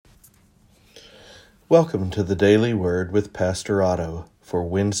Welcome to the Daily Word with Pastor Otto for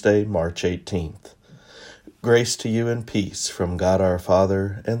Wednesday, March 18th. Grace to you and peace from God our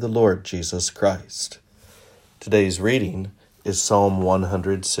Father and the Lord Jesus Christ. Today's reading is Psalm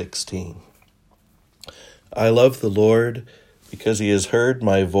 116. I love the Lord because he has heard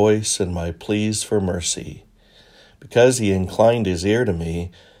my voice and my pleas for mercy. Because he inclined his ear to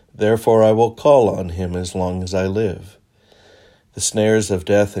me, therefore I will call on him as long as I live. The snares of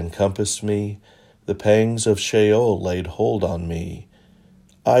death encompassed me. The pangs of Sheol laid hold on me.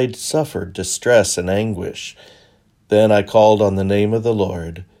 I suffered distress and anguish. Then I called on the name of the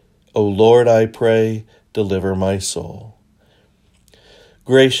Lord. O Lord, I pray, deliver my soul.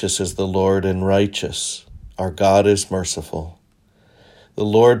 Gracious is the Lord and righteous. Our God is merciful. The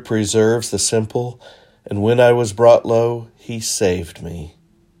Lord preserves the simple, and when I was brought low, he saved me.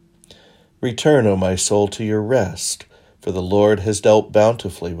 Return, O my soul, to your rest, for the Lord has dealt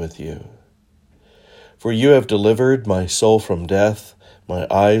bountifully with you. For you have delivered my soul from death, my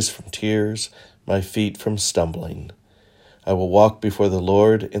eyes from tears, my feet from stumbling. I will walk before the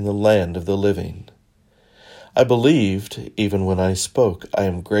Lord in the land of the living. I believed, even when I spoke, I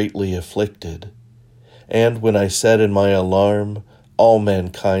am greatly afflicted. And when I said in my alarm, all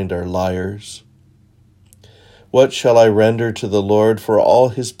mankind are liars. What shall I render to the Lord for all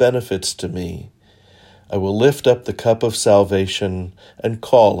his benefits to me? I will lift up the cup of salvation and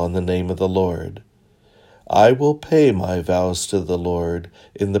call on the name of the Lord. I will pay my vows to the Lord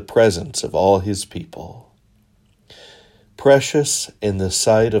in the presence of all his people. Precious in the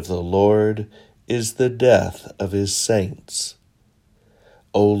sight of the Lord is the death of his saints.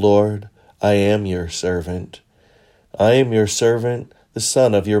 O Lord, I am your servant. I am your servant, the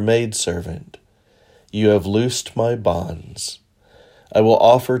son of your maidservant. You have loosed my bonds. I will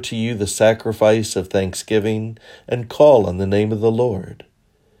offer to you the sacrifice of thanksgiving and call on the name of the Lord.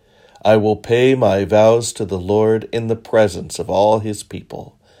 I will pay my vows to the Lord in the presence of all his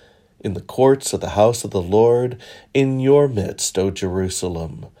people, in the courts of the house of the Lord, in your midst, O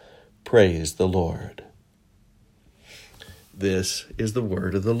Jerusalem. Praise the Lord. This is the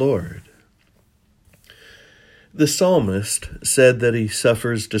word of the Lord. The psalmist said that he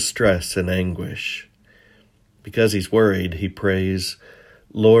suffers distress and anguish. Because he's worried, he prays,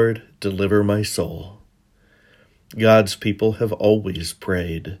 Lord, deliver my soul. God's people have always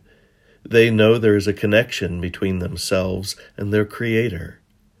prayed. They know there is a connection between themselves and their Creator.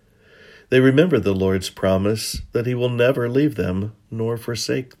 They remember the Lord's promise that he will never leave them nor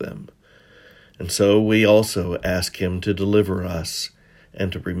forsake them. And so we also ask him to deliver us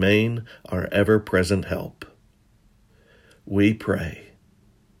and to remain our ever-present help. We pray.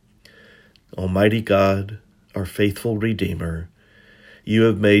 Almighty God, our faithful Redeemer, you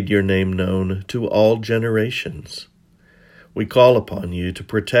have made your name known to all generations. We call upon you to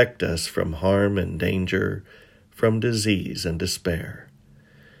protect us from harm and danger, from disease and despair.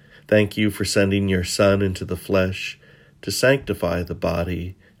 Thank you for sending your Son into the flesh to sanctify the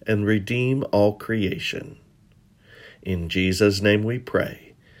body and redeem all creation. In Jesus' name we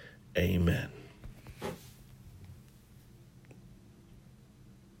pray. Amen.